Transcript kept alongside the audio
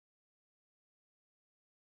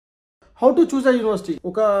How to choose a university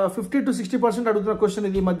ఒక 50 to 60% అడుగుతున్న question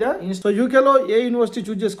ఇది ఈ మధ్య. సో యూకేలో ఏ యూనివర్సిటీ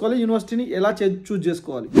చూస్ చేసుకోవాలి, యూనివర్సిటీని ఎలా చూస్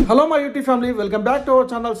చేసుకోవాలి. Hello my YouTube family, welcome back to our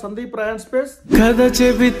channel Sandeep Prayan space. కథ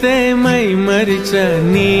చెబితే మై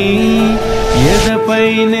మరిచని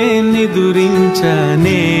ఎదపైనే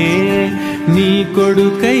నిదురించనే నీ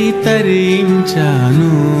కొడుకై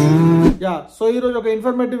తరించాను. యా, సో ఈ రోజు ఒక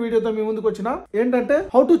ఇన్ఫర్మేటివ్ వీడియోతో మీ ముందుకు వచ్చిన. ఏంటంటే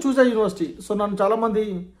how to choose a university. So నన్ను చాలా మంది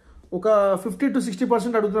ఒక 50 to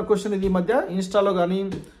 60% అడుగుతున్న క్వశ్చన్ ఇది ఈ మధ్య ఇన్స్టాలో కానీ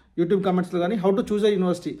యూట్యూబ్ కామెంట్స్లో కానీ, how to choose a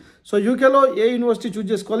university. So యూకేలో ఏ యూనివర్సిటీ చూస్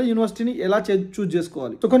చేసుకోవాలి, యూనివర్సిటీని ఎలా చూస్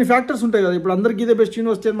చేసుకోవాలి. సో కొన్ని ఫ్యాక్టర్స్ ఉంటాయి కదా, ఇప్పుడు అందరికీ ఇదే బెస్ట్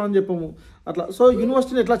యూనివర్సిటీ అని మనం చెప్పము అట్లా. సో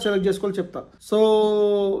యూనివర్సిటీని ఎట్లా సెలెక్ట్ చేసుకోవాలి చెప్తా. సో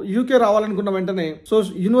యూకే రావాలనుకున్న వెంటనే సో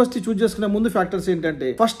యూనివర్సిటీ చూస్ చేసుకునే ముందు ఫ్యాక్టర్స్ ఏంటంటే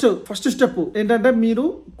ఫస్ట్ స్టెప్ ఏంటంటే మీరు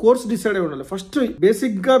కోర్స్ డిసైడ్ అయి ఉండాలి. ఫస్ట్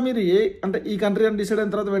బేసిక్ గా మీరు ఈ కంట్రీ అని డిసైడ్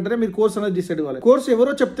అయిన తర్వాత వెంటనే మీరు కోర్స్ అనేది డిసైడ్ అవ్వాలి. కోర్స్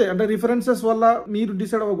ఎవరో చెప్తే అంటే రిఫరెన్సెస్ వల్ల మీరు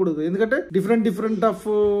డిసైడ్ అవ్వకూడదు. ఎందుకంటే డిఫరెంట్ ఆఫ్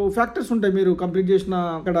ఫ్యాక్టర్స్ ఉంటాయి. మీరు కంప్లీట్ చేసిన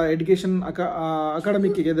అక్కడ ఎడ్యుకేషన్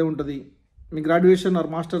అకాడమిక్ ఏదో ఉంటుంది, మీ గ్రాడ్యుయేషన్ ఆర్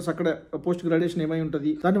మాస్టర్స్ అక్కడ పోస్ట్ గ్రాడ్యుయేషన్ ఏమై ఉంటుంది,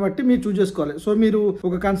 దాన్ని బట్టి మీరు చూస్ చేసుకోవాలి. సో మీరు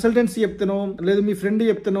ఒక కన్సల్టెన్సీ చెప్తానో, లేదు మీ ఫ్రెండ్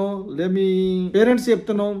చెప్తానో, లేదు మీ పేరెంట్స్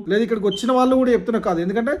చెప్తానో, లేదు ఇక్కడికి వచ్చిన వాళ్ళు కూడా చెప్తున్నా కాదు.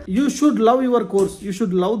 ఎందుకంటే you should love your course, you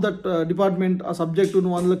should love that department, ఆ సబ్జెక్ట్.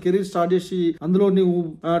 నువ్వు అందులో కెరీర్ స్టార్ట్ చేసి అందులో నువ్వు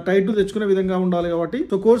టైటిల్ తెచ్చుకునే విధంగా ఉండాలి. కాబట్టి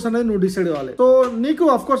సో కోర్స్ అనేది నువ్వు డిసైడ్ అవ్వాలి. సో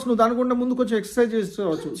నీకు ఆఫ్ కోర్స్ నువ్వు దానికంటే ముందు కొంచెం ఎక్సర్సైజ్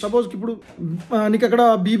చేసుకోవచ్చు. సపోజ్ ఇప్పుడు నీకు అక్కడ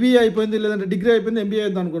బీబీఏ అయిపోయింది, లేదంటే డిగ్రీ అయిపోయింది, ఎంబీఏ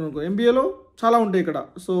అయిపోయింది అనుకో. ఎంబీఏలో చాలా ఉంటాయి ఇక్కడ.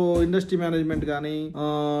 సో ఇండస్ట్రీ మేనేజ్మెంట్ కానీ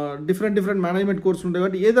డిఫరెంట్ మేనేజ్మెంట్ కోర్సులు ఉంటాయి.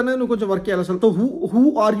 కాబట్టి ఏదనేది నువ్వు కొంచెం వర్క్ చేయాలి. అసలు హూ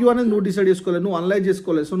ఆర్ యూ అనేది నువ్వు డిసైడ్ చేసుకోవాలి, నువ్వు అనలైజ్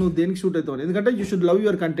చేసుకోవాలి. సో నువ్వు దేనికి షూట్ అవుతావు. ఎందుకంటే you should love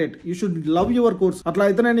your content, you should love your course. అట్లా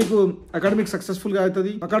అయితేనే నీకు అకాడమిక్ సక్సెస్ఫుల్ గా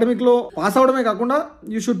అవుతుంది. అకాడమిక్ లో పాస్ అవడమే కాకుండా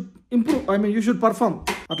you should improve, you should perform.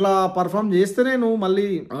 అట్లా పర్ఫామ్ చేస్తేనే నువ్వు మళ్ళీ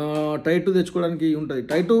టైట్ తెచ్చుకోవడానికి ఉంటుంది.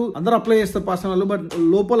 టైట్ అందరూ అప్లై చేస్తారు పాస్ అయిన వాళ్ళు, బట్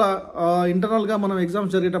లోపల ఇంటర్నల్ గా మనం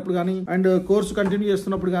ఎగ్జామ్స్ జరిగేటప్పుడు కానీ అండ్ కోర్సు కంటిన్యూ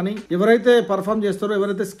చేస్తున్నప్పుడు కానీ ఎవరైతే పర్ఫామ్ చేస్తారో,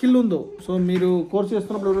 ఎవరైతే స్కిల్ ఉందో, సో మీరు కోర్స్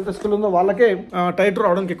చేస్తున్నప్పుడు ఎవరైతే స్కిల్ ఉందో వాళ్ళకే టైట్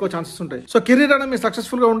రావడానికి ఎక్కువ ఛాన్సెస్ ఉంటాయి. సో కెరీర్ అనేది మీరు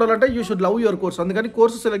సక్సెస్ఫుల్ గా ఉండాలంటే you should love your course. అందుకని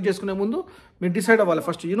కోర్సు సెలెక్ట్ చేసుకునే ముందు మీరు డిసైడ్ అవ్వాలి.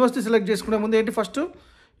 ఫస్ట్ యూనివర్సిటీ సెలెక్ట్ చేసుకునే ముందు ఏంటి, first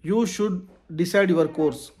you should decide your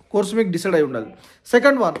course మీకు డిసైడ్ అయి ఉండాలి.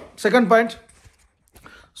 Second point,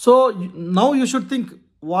 so now you should think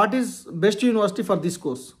what is best university for this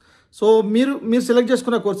course. So మీరు సెలెక్ట్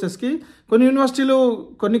చేసుకున్న కోర్సెస్కి కొన్ని యూనివర్సిటీలు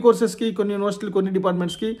కొన్ని కోర్సెస్కి, కొన్ని యూనివర్సిటీలు కొన్ని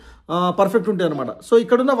డిపార్ట్మెంట్స్కి పర్ఫెక్ట్ ఉంటాయి అనమాట. సో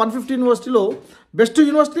ఇక్కడున్న 150 యూనివర్సిటీలో బెస్ట్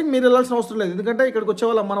యూనివర్సిటీకి మీరు వెళ్ళాల్సిన అవసరం లేదు. ఎందుకంటే ఇక్కడికి వచ్చే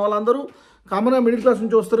మన వాళ్ళందరూ కామన్గా మిడిల్ క్లాస్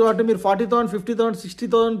నుంచి వస్తారు. కాబట్టి మీరు 40,000, 50,000,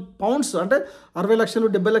 60,000 pounds అంటే 60 లక్షలు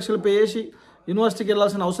 70 లక్షలు పే చేసి యూనివర్సిటీకి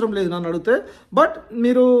వెళ్ళాల్సిన అవసరం లేదు నన్ను అడిగితే. బట్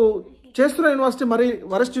మీరు చేస్తున్న యూనివర్సిటీ మరి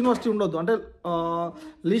వరెస్ట్ యూనివర్సిటీ ఉండొద్దు, అంటే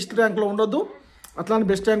లీస్ట్ ర్యాంక్లో ఉండొద్దు, అట్లానే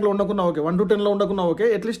best ర్యాంక్లో ఉండకున్నా okay, 1 to 10లో ఉండకున్నా okay,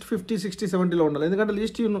 at least 50, 60, 70లో ఉండాలి. ఎందుకంటే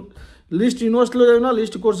లీస్ట్ యూనివర్సిటీలో అయినా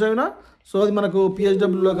లీస్ట్ కోర్స్ అయినా సో అది మనకు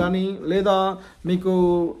పిహెచ్డబ్ల్యూలో కానీ లేదా మీకు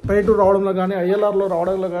టైట్ రావడంలో కానీ ఐఎల్ఆర్లో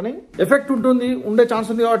రావడంలో కానీ ఎఫెక్ట్ ఉండే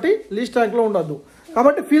ఛాన్స్ ఉంది. కాబట్టి లీస్ట్ ర్యాంక్లో ఉండొద్దు.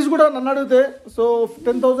 కాబట్టి ఫీజు కూడా నన్ను అడిగితే సో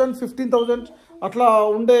 10,000, 15,000 అట్లా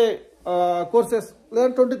ఉండే కోర్సెస్ లేదా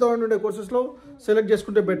 20,000 ఉండే కోర్సెస్లో సెలెక్ట్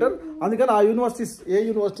చేసుకుంటే బెటర్. అందుకని ఆ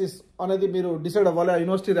యూనివర్సిటీస్ అనేది మీరు డిసైడ్ అవ్వాలి. ఆ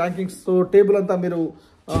యూనివర్సిటీ ర్యాంకింగ్స్ టేబుల్ అంతా మీరు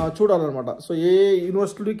చూడాలన్నమాట. సో ఏ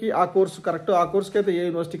యూనివర్సిటీకి ఆ కోర్స్ కరెక్ట్, ఆ కోర్స్కి అయితే ఏ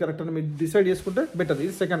యూనివర్సిటీ కరెక్ట్ అని మీరు డిసైడ్ చేసుకుంటే బెటర్.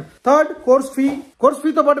 ఇది సెకండ్. థర్డ్, కోర్స్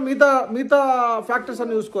ఫీతో పాటు మిగతా ఫ్యాక్టర్స్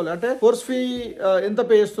అన్ని చూసుకోవాలి. అంటే కోర్స్ ఫీ ఎంత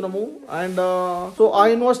పే చేస్తున్నాము అండ్ సో ఆ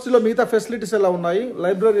యూనివర్సిటీలో మిగతా ఫెసిలిటీస్ ఎలా ఉన్నాయి,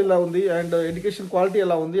 లైబ్రరీ ఎలా ఉంది అండ్ ఎడ్యుకేషన్ క్వాలిటీ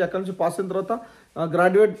ఎలా ఉంది, అక్కడ నుంచి పాస్ అయిన తర్వాత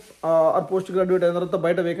గ్రాడ్యుయేట్ ఆర్ పోస్ట్ గ్రాడ్యుయేట్ అయిన తర్వాత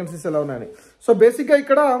బయట వేకెన్సీస్ ఎలా ఉన్నాయని. సో బేసిక్గా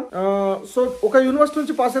ఇక్కడ సో ఒక యూనివర్సిటీ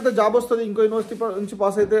నుంచి పాస్ అయితే జాబ్ వస్తుంది, ఇంకో యూనివర్సిటీ నుంచి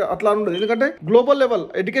పాస్ అయితే అట్లా ఉండదు. ఎందుకంటే గ్లోబల్ లెవెల్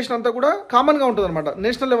ఎడ్యుకేషన్ అంతా కూడా కామన్ గా ఉంటుంది అనమాట.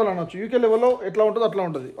 నేషనల్ లెవెల్ అనొచ్చు, యూకే లెవెల్లో ఎట్లా ఉంటుందో అట్లా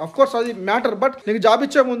ఉంటుంది. అఫ్ కోర్స్ అది మ్యాటర్. బట్ నీకు జాబ్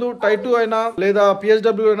ఇచ్చే ముందు టైట్ అయినా లేదా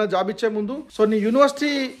పిహెచ్డబ్ల్యూ అయినా జాబ్ ఇచ్చే ముందు సో నీ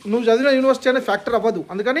యూనివర్సిటీ, నువ్వు చదివిన యూనివర్సిటీ అనే ఫ్యాక్టర్ అవ్వదు.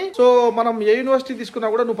 అందుకని సో మనం ఏ యూనివర్సిటీ తీసుకున్నా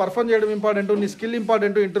కూడా నువ్వు పర్ఫామ్ చేయడం ఇంపార్టెంట్, నీ స్కిల్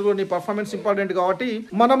ఇంపార్టెంట్, ఇంటర్వ్యూలో నీ పర్ఫార్మెన్స్ ఇంపార్టెంట్. కాబట్టి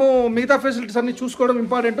మనము మిగతా ఫెసిలిటీస్ అన్ని చూసుకోవడం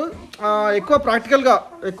ఇంపార్టెంట్. ఎక్కువ ప్రాక్టికల్ గా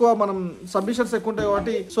ఎక్కువ మనం సబ్మిషన్స్ ఎక్కువ ఉంటాయి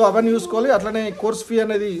కాబట్టి సో అవన్నీ చూసుకోవాలి. అట్లనే కోర్స్ ఫీ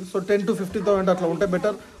అనేది సో 10 to 50,000 అట్లా ఉంటే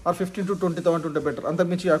బెటర్, ఆర్ 15 to 20,000 ఉంటే బెటర్, అంత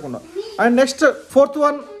మించి కాకుండా. And next fourth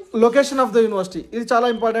one, location of the university. ఇది చాలా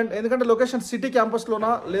ఇంపార్టెంట్. ఎందుకంటే లొకేషన్ సిటీ క్యాంపస్లోనా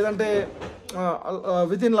లేదంటే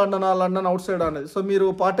with in London out side అనేది. సో మీరు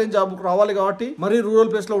పార్ట్ టైం జాబ్ రావాలి కాబట్టి మరీ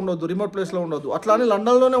రూరల్ ప్లేస్ లో ఉండొద్దు, రిమోట్ ప్లేస్ లో ఉండొద్దు. అట్లా అని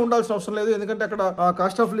లండన్ లోనే ఉండాల్సిన అవసరం లేదు. ఎందుకంటే అక్కడ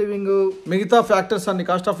కాస్ట్ ఆఫ్ లివింగ్, మిగతా ఫ్యాక్టర్స్ అన్ని,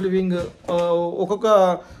 కాస్ట్ ఆఫ్ లివింగ్ ఒక్కొక్క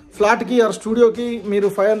ఫ్లాట్ కి ఆర్ స్టూడియోకి మీరు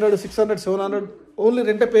 500, 600, 700 ఓన్లీ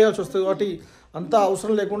రెంటే పే చేయాల్సి వస్తుంది. కాబట్టి అంత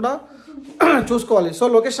అవసరం లేకుండా చూసుకోవాలి. సో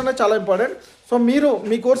లొకేషన్ అనేది చాలా ఇంపార్టెంట్. సో మీరు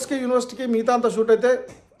మీ కోర్స్కి యూనివర్సిటీకి మిగతా అంతా షూట్ అయితే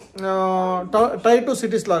టైర్ 2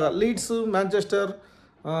 సిటీస్ లాగా leads, Manchester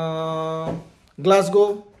Glasgow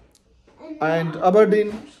and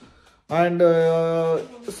అబర్డీన్ and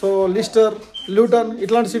so Lister, ల్యూటన్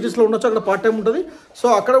ఇట్లాంటి సిటీస్లో ఉండొచ్చు. అక్కడ పార్ట్ టైం ఉంటుంది. సో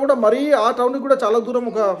అక్కడ కూడా మరీ ఆ టౌన్కి కూడా చాలా దూరం,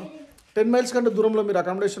 ఒక 10 మైల్స్ కంటే దూరంలో మీరు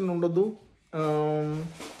అకామిడేషన్ ఉండొద్దు.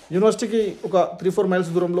 యూనివర్సిటీకి ఒక 3-4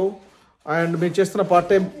 మైల్స్ దూరంలో, అండ్ మీరు చేస్తున్న పార్ట్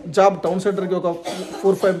టైం జాబ్ టౌన్ సెంటర్కి ఒక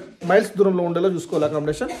 4-5 మైల్స్ దూరంలో ఉండేలా చూసుకోవాలి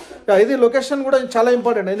అకామిడేషన్. ఇది లొకేషన్ కూడా చాలా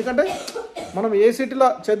ఇంపార్టెంట్, ఎందుకంటే మనం ఏ సిటీలో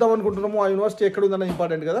చేద్దాం అనుకుంటున్నామో ఆ యూనివర్సిటీ ఎక్కడ ఉందన్నది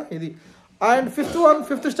ఇంపార్టెంట్ కదా ఇది. అండ్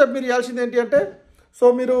ఫిఫ్త్ స్టెప్ మీరు చేయాల్సింది ఏంటి అంటే, సో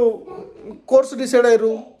మీరు కోర్సు డిసైడ్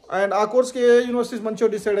అయ్యారు, అండ్ ఆ కోర్స్కి ఏ యూనివర్సిటీస్ మంచిగా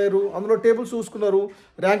డిసైడ్ అయ్యారు, అందులో టేబుల్స్ చూసుకున్నారు,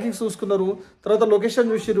 ర్యాంకింగ్స్ చూసుకున్నారు, తర్వాత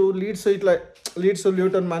లొకేషన్ చూసిరు, leads,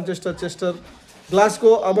 ల్యూటన్, Manchester, Chester,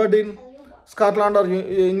 Glasgow, అబర్డీన్, Scotland are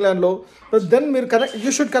ఇంగ్లాండ్లో. దెన్ మీరు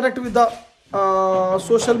you should connect with the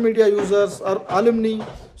social media users are alumni.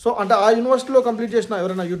 So అంటే ఆ యూనివర్సిటీలో కంప్లీట్ చేసిన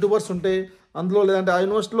ఎవరైనా యూట్యూబర్స్ ఉంటే అందులో, లేదంటే ఆ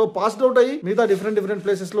యూనివర్సిటీలో పాస్డ్ అవుట్ అయ్యి మిగతా డిఫరెంట్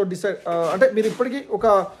ప్లేసెస్లో డిసైడ్, అంటే మీరు ఇప్పటికీ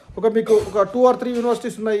మీకు ఒక 2 or 3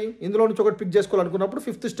 యూనివర్సిటీస్ ఉన్నాయి, ఇందులో నుంచి ఒకటి పిక్ చేసుకోవాలనుకున్నప్పుడు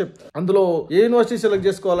 5th స్టెప్, అందులో ఏ యూనివర్సిటీ సెలెక్ట్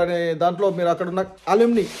చేసుకోవాలనే దాంట్లో మీరు అక్కడ ఉన్న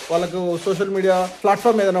అలుమ్ని వాళ్ళకు సోషల్ మీడియా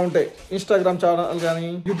ప్లాట్ఫామ్ ఏదైనా ఉంటే, ఇన్స్టాగ్రామ్ ఛానల్ కానీ,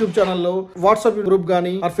 యూట్యూబ్ ఛానల్లో, వాట్సాప్ గ్రూప్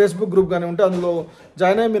కానీ ఆర్ ఫేస్బుక్ గ్రూప్ కానీ ఉంటే అందులో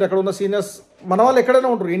జాయిన్ అయ్యి మీరు అక్కడ ఉన్న సీనియర్స్, మన వాళ్ళు ఎక్కడైనా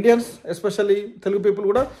ఉంటారు, ఇండియన్స్ ఎస్పెషల్లీ తెలుగు పీపుల్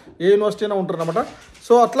కూడా ఏ యూనివర్సిటీ అయినా ఉంటారు అనమాట.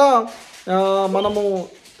 సో అట్లా మనము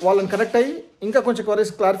వాళ్ళని కనెక్ట్ అయ్యి ఇంకా కొంచెం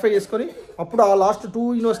క్లారిఫై చేసుకొని అప్పుడు ఆ లాస్ట్ 2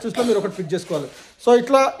 యూనివర్సిటీస్లో మీరు ఒకటి పిక్ చేసుకోవాలి. సో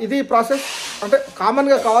ఇట్లా ఇది ప్రాసెస్, అంటే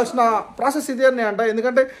కామన్గా కావాల్సిన ప్రాసెస్ ఇదే అని అంట.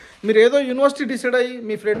 ఎందుకంటే మీరు ఏదో యూనివర్సిటీ డిసైడ్ అయ్యి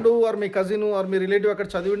మీ friend or me cousin are me relative అక్కడ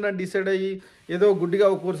చదివిండని డిసైడ్ అయ్యి ఏదో గుడ్డిగా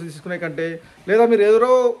ఒక కోర్సు తీసుకునే కంటే, లేదా మీరు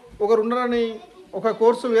ఏదో ఒకరు ఉండరని ఒక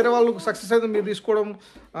కోర్సు వేరే వాళ్ళు సక్సెస్ అయితే మీరు తీసుకోవడం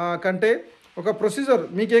కంటే, ఒక ప్రొసీజర్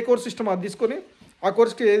మీకు ఏ కోర్స్ ఇష్టమో అది తీసుకొని ఆ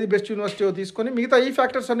కోర్స్కి ఏది బెస్ట్ యూనివర్సిటీ తీసుకొని మిగతా ఈ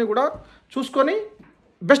ఫ్యాక్టర్స్ అన్నీ కూడా చూసుకొని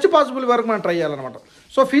బెస్ట్ పాసిబుల్ వరకు మనం ట్రై చేయాలన్నమాట.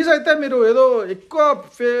 సో ఫీజు అయితే మీరు ఏదో ఎక్కువ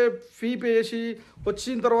ఫీ పే చేసి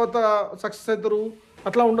వచ్చిన తర్వాత సక్సెస్ అవుతారు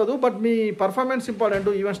అట్లా ఉండదు. But me performance important,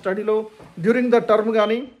 even స్టడీలో డ్యూరింగ్ ద టర్మ్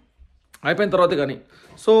కానీ అయిపోయిన తర్వాత కానీ.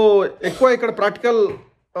 సో ఎక్కువ ఇక్కడ ప్రాక్టికల్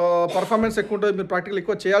పర్ఫార్మెన్స్ ఎక్కువ ఉంటుంది, మీరు ప్రాక్టికల్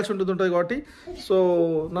ఎక్కువ చేయాల్సి ఉంటుంది కాబట్టి. సో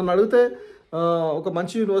నన్ను అడిగితే ఒక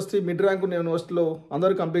మంచి యూనివర్సిటీ, మిడ్ ర్యాంక్ ఉన్న యూనివర్సిటీలో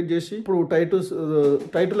అందరూ కంప్లీట్ చేసి ఇప్పుడు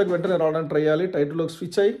టైటిల్లోకి వెంటనే రావడానికి ట్రై చేయాలి. టైటిల్లోకి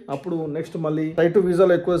స్విచ్ అయ్యి అప్పుడు నెక్స్ట్ మళ్ళీ టైటిల్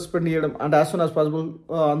వీసాలో ఎక్కువ స్పెండ్ చేయడం, and as soon as possible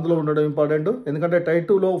అందులో ఉండడం ఇంపార్టెంట్. ఎందుకంటే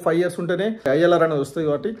టైటిల్లో 5 years ఉంటేనే ILR అనేది వస్తుంది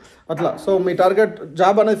కాబట్టి అట్లా. సో మీ టార్గెట్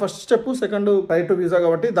జాబ్ అనేది first step, second title visa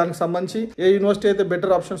కాబట్టి దానికి సంబంధించి ఏ యూనివర్సిటీ అయితే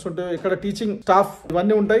బెటర్ ఆప్షన్స్ ఉంటాయో, ఇక్కడ టీచింగ్ స్టాఫ్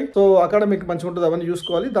ఇవన్నీ ఉంటాయి. సో అకాడమిక్ మంచిగా ఉంటుంది, అవన్నీ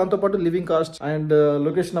చూసుకోవాలి. దాంతోపాటు living cost and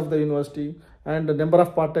location of the university and number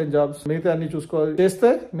of part time jobs మిగతా అన్ని చూసుకోవాలి. చేస్తే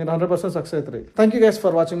మీరు 100% సక్సెస్ అవుతారు. Thank you guys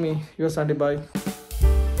for watching me. Your సండి. Bye.